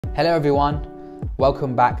Hello everyone,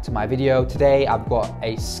 welcome back to my video. Today I've got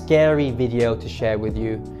a scary video to share with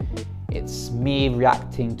you. It's me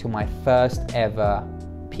reacting to my first ever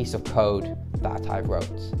piece of code that I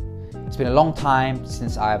wrote. It's been a long time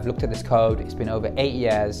since I've looked at this code. It's been over 8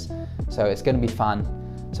 years, so it's going to be fun.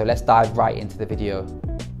 So let's dive right into the video.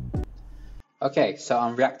 Okay, so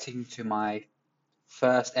I'm reacting to my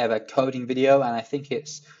first ever coding video, and I think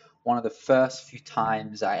it's one of the first few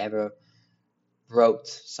times I ever wrote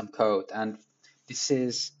some code, and this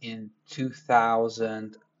is in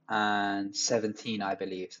 2017, I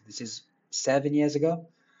believe. So this is 7 years ago.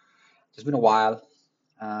 It's been a while.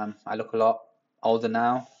 I look a lot older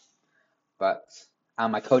now, but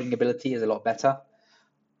and my coding ability is a lot better.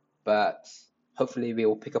 But hopefully we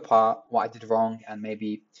will pick apart what I did wrong, and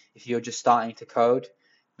maybe if you're just starting to code,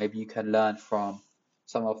 maybe you can learn from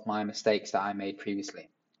some of my mistakes that I made previously.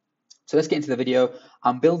 So let's get into the video.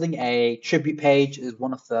 I'm building a tribute page as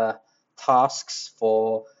one of the tasks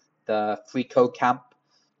for the free code camp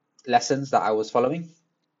lessons that I was following.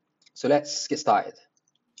 So let's get started.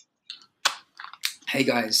 Hey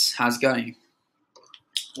guys, how's it going?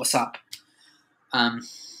 What's up? My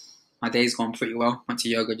day's gone pretty well. Went to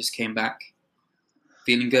yoga, just came back.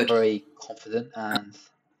 Feeling good. Very confident and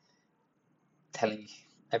telling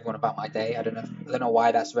everyone about my day. I don't know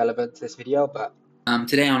why that's relevant to this video, but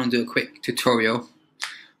today I want to do a quick tutorial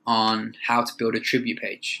on how to build a tribute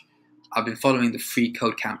page. I've been following the free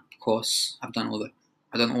code camp course. I've done all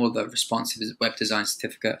the responsive web design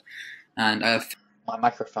certificate, and my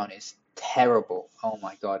microphone is terrible. Oh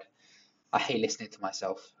my god, I hate listening to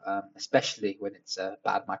myself, especially when it's a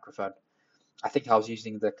bad microphone. I think I was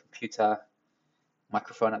using the computer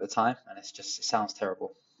microphone at the time, and it sounds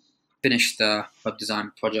terrible. Finished the web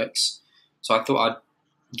design projects, so I thought I'd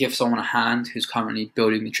give someone a hand who's currently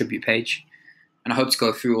building the tribute page, and I hope to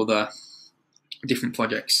go through all the different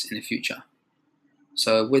projects in the future.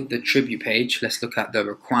 So with the tribute page, let's look at the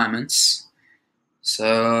requirements.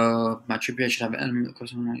 So my tribute page should have an element of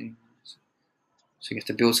course. So you have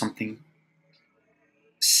to build something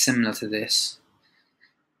similar to this.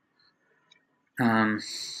 I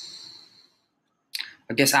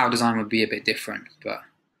guess our design would be a bit different, but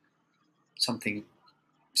something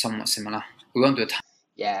somewhat similar. We won't do a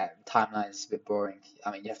timeline is a bit boring.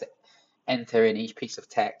 I mean, you have to enter in each piece of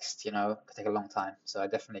text, it could take a long time. So I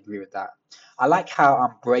definitely agree with that. I like how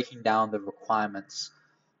I'm breaking down the requirements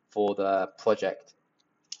for the project.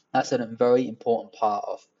 That's a very important part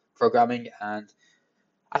of programming, and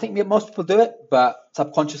I think most people do it, but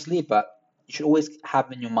subconsciously. But you should always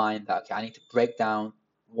have in your mind that, okay, I need to break down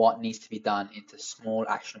what needs to be done into small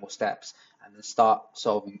actionable steps, and then start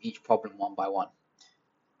solving each problem one by one. I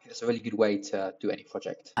think that's a really good way to do any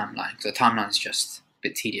project. Timeline. So the timeline is just a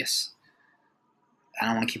bit tedious, and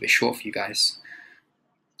I want to keep it short for you guys.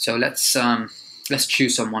 So let's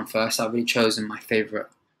choose someone first. I've already chosen my favorite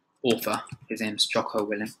author. His name's Jocko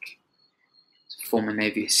Willink, former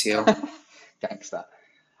Navy SEAL. Gangster.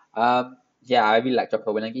 Yeah, I really like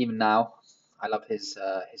Jocko Willink. Even now, I love his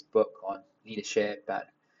book on leadership and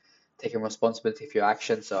taking responsibility for your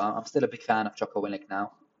actions. So I'm still a big fan of Jocko Willink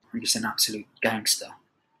now. I'm just an absolute gangster.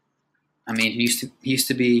 I mean, he used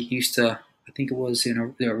to I think it was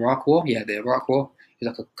in the Iraq War. Yeah, the Iraq War. He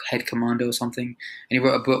was like a head commando or something, and he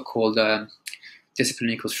wrote a book called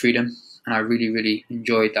Discipline Equals Freedom, and I really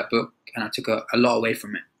enjoyed that book, and I took a lot away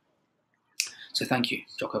from it. So thank you,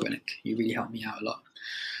 Jocko Willink. You really helped me out a lot.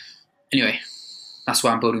 Anyway, that's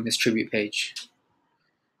why I'm building this tribute page.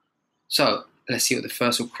 So let's see what the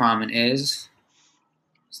first requirement is.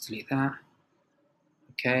 Let's delete that.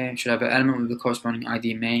 Okay, I should have an element with the corresponding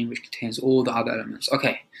ID main, which contains all the other elements.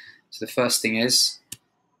 Okay, so the first thing is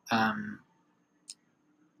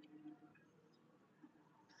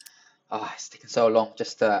it's taking so long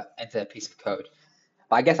just to enter a piece of code.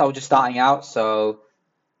 But I guess I was just starting out, so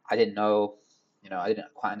I didn't know, I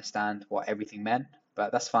didn't quite understand what everything meant.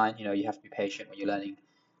 But that's fine, you have to be patient when you're learning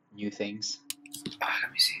new things.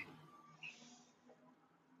 Let me see.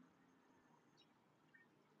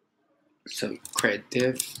 So create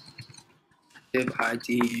div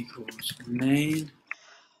ID equals main.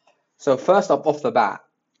 So first off the bat,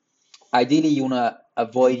 ideally you want to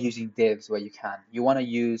avoid using divs where you can. You want to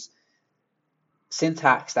use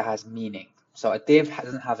syntax that has meaning. So a div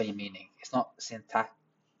doesn't have any meaning. It's not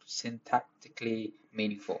syntactically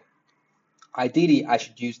meaningful. Ideally, I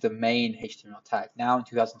should use the main HTML tag. Now in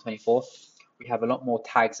 2024, we have a lot more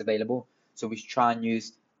tags available, so we should try and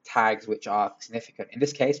use tags which are significant. In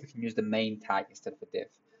this case, we can use the main tag instead of a div.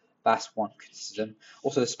 That's one criticism.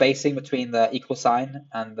 Also, the spacing between the equal sign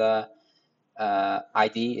and the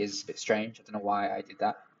ID is a bit strange. I don't know why I did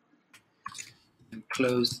that. and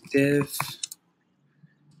close the div.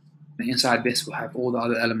 And inside this, we'll have all the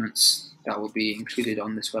other elements that will be included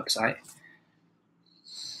on this website.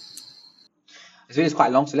 This video is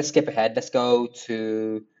quite long, so let's skip ahead. Let's go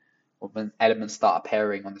to when elements start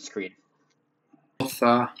appearing on the screen.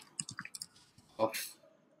 Author of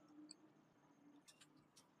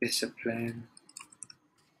discipline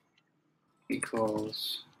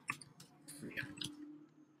equals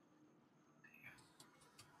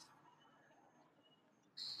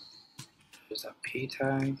there's a p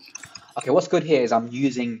tag. Okay, what's good here is I'm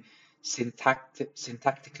using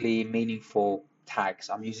syntactically meaningful tags.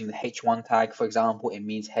 I'm using the H1 tag, for example, it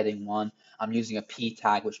means heading 1. I'm using a P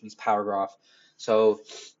tag, which means paragraph. So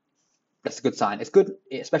that's a good sign. It's good,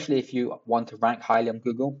 especially if you want to rank highly on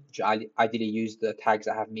Google, which I ideally use the tags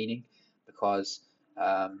that have meaning because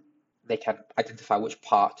they can identify which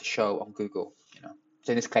part to show on Google.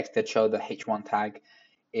 So in this case, they'd show the H1 tag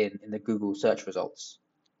in the Google search results.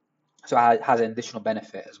 So it has an additional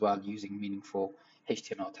benefit as well using meaningful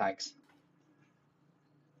HTML tags.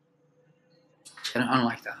 I don't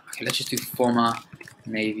like that. Okay, let's just do former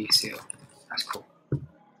Navy SEAL. That's cool.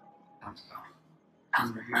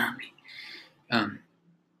 Sounds manly.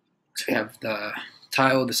 So we have the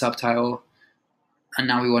title, the subtitle, and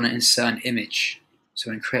now we want to insert an image. So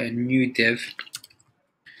we're going to create a new div.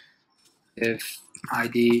 Div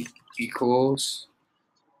ID equals,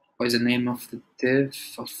 what is the name of the div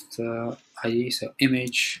of the ID? So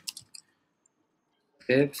image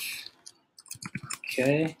div.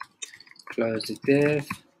 Okay, close the div.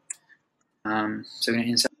 So we're going to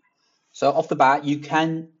insert. So off the bat, you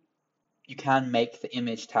can make the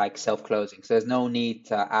image tag self-closing. So there's no need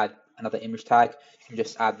to add another image tag. You can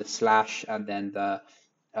just add the slash and then the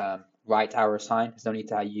right arrow sign. There's no need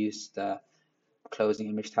to use the closing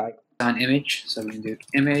image tag. An image, so we can do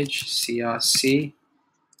image crc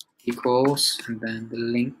equals, and then the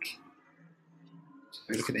link. So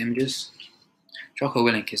we look at the images. Jocko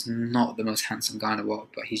Willink is not the most handsome guy in the world,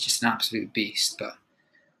 but he's just an absolute beast. But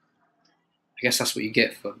I guess that's what you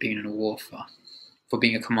get for being in a war, for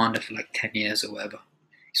being a commander for like 10 years or whatever.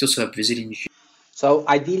 He's also a Brazilian. So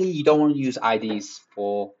ideally, you don't want to use IDs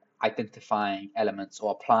for identifying elements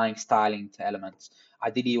or applying styling to elements.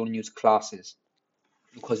 Ideally, you want to use classes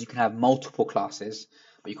because you can have multiple classes,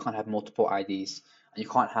 but you can't have multiple IDs, and you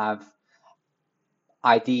can't have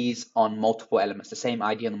IDs on multiple elements, the same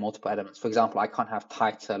ID on multiple elements. For example, I can't have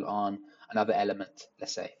title on another element,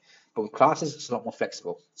 let's say. But with classes, it's a lot more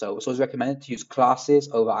flexible. So it's always recommended to use classes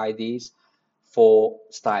over IDs for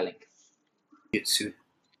styling. Jiu-Jitsu,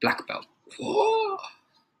 black belt. Whoa.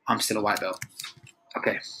 I'm still a white belt.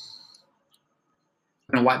 Okay. I've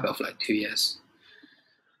been a white belt for like 2 years.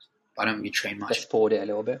 But I don't really train much. Let's forward it a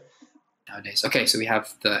little bit. Nowadays. Okay, so we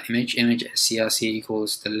have the image crc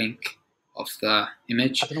equals the link of the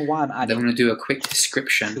image. I don't know why I'm adding. Then we're going to do a quick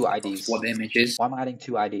description two IDs. Of what the image is. Why am I adding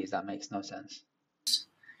 2 IDs? That makes no sense.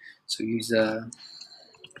 So use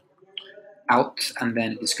out and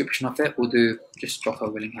then a description of it. We'll do just Jocko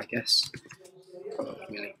Willink, I guess. Jocko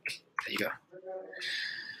Willink. There you go.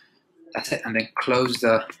 That's it. And then close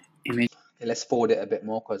the image. Okay, let's forward it a bit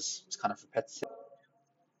more because it's kind of repetitive.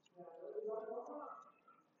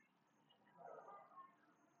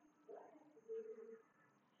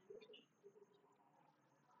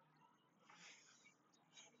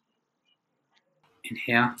 In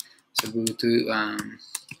here, so we'll do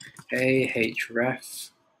ahref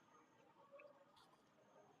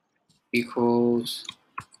equals,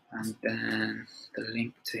 and then the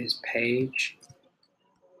link to his page,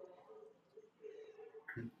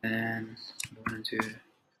 and then we're going to do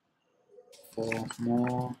for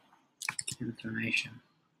more information.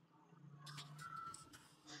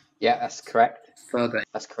 Yeah, that's correct. Further.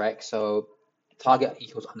 That's correct. So target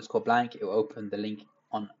equals underscore blank. It will open the link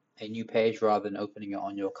on a new page rather than opening it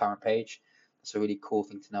on your current page. That's a really cool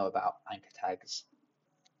thing to know about anchor tags.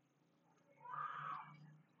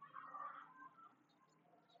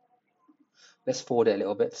 Let's forward it a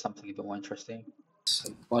little bit to something a bit more interesting.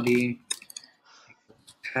 So body,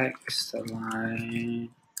 text, align,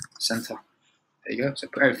 center. There you go. So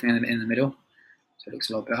put everything in the middle. So it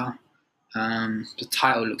looks a lot better. The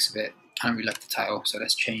title looks a bit, I don't really like the title, so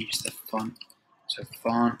let's change the font. So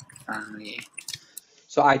font, family.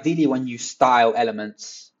 So ideally when you style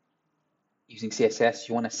elements using CSS,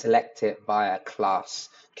 you want to select it via class.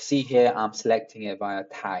 You can see here I'm selecting it via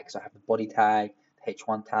tag. So I have the body tag, the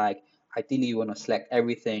H1 tag. Ideally you want to select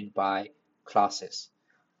everything by classes.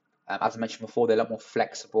 As I mentioned before, they're a lot more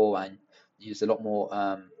flexible and use a lot more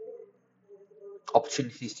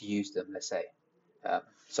opportunities to use them, let's say.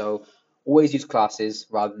 So always use classes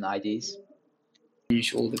rather than IDs.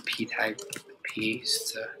 Change all the p tag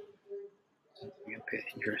P's to something a bit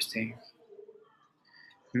interesting.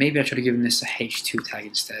 Maybe I should have given this a H2 tag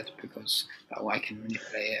instead, because that way I can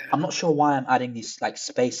manipulate it. I'm not sure why I'm adding these like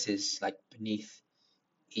spaces like beneath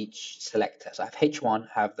each selector. So I have H1,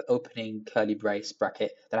 have the opening curly brace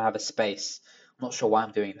bracket, then I have a space. I'm not sure why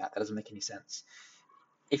I'm doing that. That doesn't make any sense.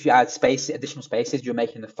 If you add space, additional spaces, you're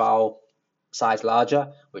making the file size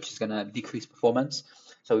larger, which is going to decrease performance.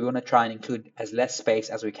 So we want to try and include as less space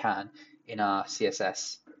as we can in our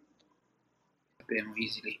CSS. A bit more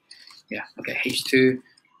easily. Yeah, okay, H2.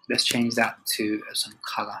 Let's change that to some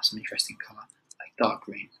color, some interesting color, like dark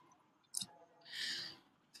green.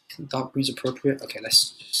 Dark green's appropriate. Okay,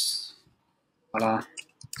 let's just color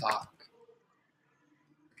dark.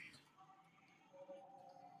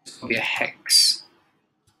 It'll be a hex.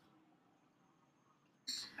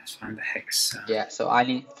 Let's find the hex. Yeah, so I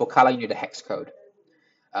need for color you need a hex code.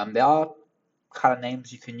 There are color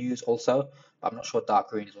names you can use also, but I'm not sure dark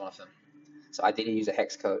green is one of them. So I did use a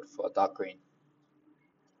hex code for dark green.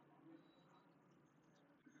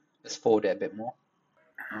 Let's forward it a bit more.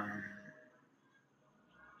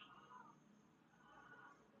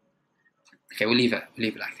 Okay, we'll leave it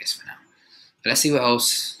like this for now. But let's see what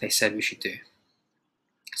else they said we should do.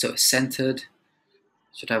 So it's centered,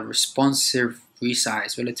 should have responsive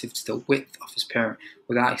resize relative to the width of his parent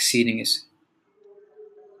without exceeding his.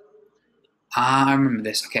 I remember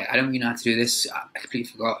this. Okay, I don't really know how to do this. I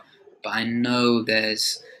completely forgot. But I know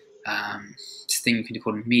there's this thing you can do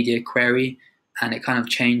called media query, and it kind of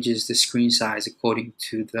changes the screen size according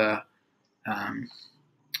to the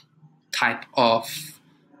type of,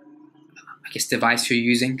 I guess, device you're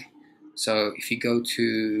using. So if you go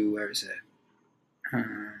to, where is it?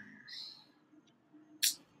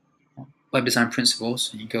 Web design principles,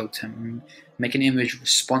 and you go to make an image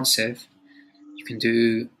responsive, you can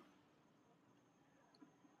do.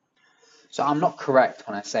 So I'm not correct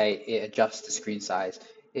when I say it adjusts the screen size.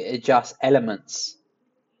 It adjusts elements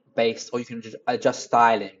based, or you can just adjust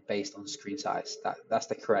styling based on screen size. That's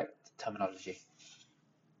the correct terminology.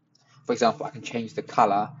 For example, I can change the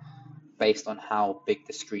color based on how big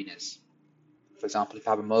the screen is. For example, if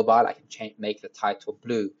I have a mobile, I can make the title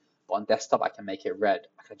blue, but on desktop I can make it red.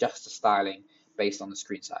 I can adjust the styling based on the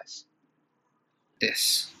screen size.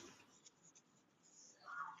 This.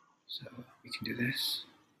 So we can do this.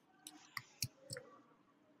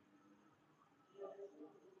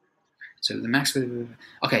 So the max width.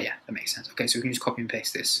 Okay, yeah, that makes sense. Okay, so we can just copy and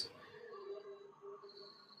paste this.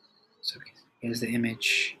 So here's the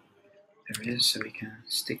image. There it is. So we can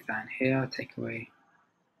stick that in here. Take away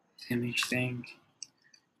this image thing.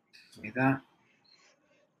 Take away that.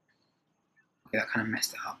 Okay, that kind of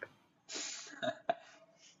messed it up.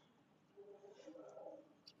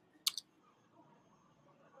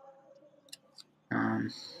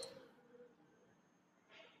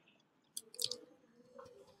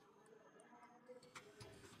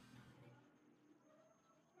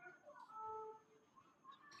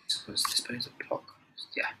 Suppose dispose of block.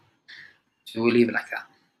 Yeah. So we'll leave it like that.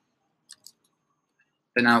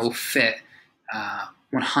 But now it will fit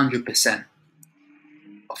 100%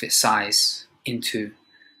 of its size into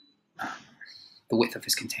the width of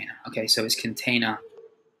its container. Okay, so its container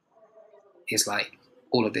is like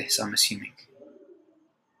all of this, I'm assuming.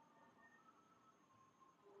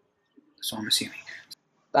 So I'm assuming.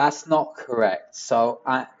 That's not correct. So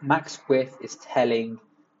max width is telling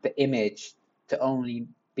the image to only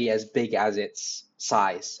be as big as its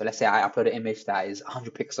size. So let's say I upload an image that is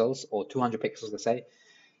 100 pixels or 200 pixels, let's say.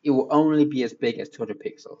 It will only be as big as 200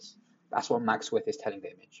 pixels. That's what max width is telling the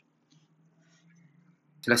image.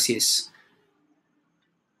 So let's see it's.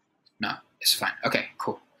 No, it's fine. Okay,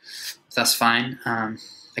 cool. So that's fine. I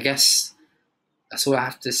guess that's all I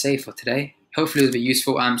have to say for today. Hopefully it was a bit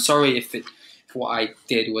useful. I'm sorry if what I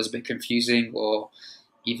did was a bit confusing or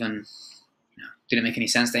even didn't make any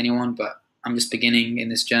sense to anyone, but I'm just beginning in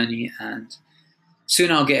this journey, and soon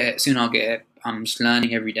I'll get it. I'm just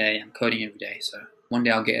learning every day. I'm coding every day, so one day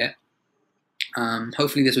I'll get it.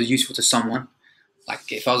 Hopefully this was useful to someone.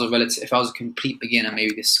 Like if I was a complete beginner,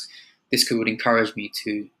 maybe this would encourage me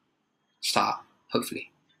to start.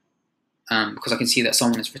 Hopefully, because I can see that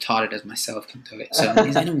someone as retarded as myself can do it. So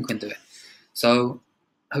anyone can do it. So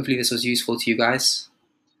hopefully this was useful to you guys.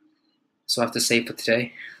 So I have to say for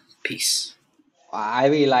today, peace. I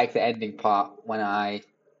really like the ending part when I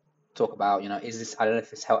talk about, is this, I don't know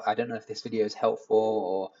if I don't know if this video is helpful,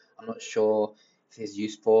 or I'm not sure if it's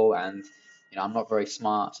useful, and I'm not very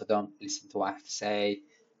smart, so don't listen to what I have to say.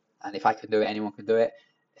 And if I can do it, anyone can do it.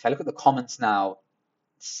 If I look at the comments now,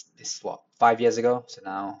 this is what, 5 years ago? So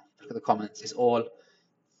now look at the comments. It's all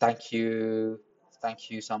thank you,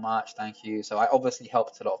 thank you so much, thank you. So I obviously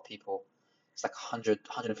helped a lot of people. It's like 100,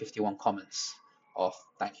 151 comments of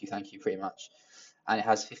thank you, pretty much. And it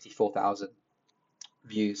has 54,000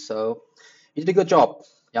 views. So you did a good job,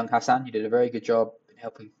 young Hassan. You did a very good job in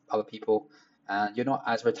helping other people, and you're not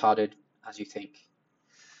as retarded as you think.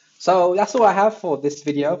 So that's all I have for this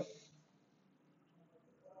video.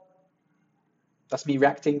 That's me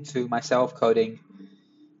reacting to myself coding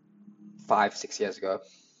 5, 6 years ago.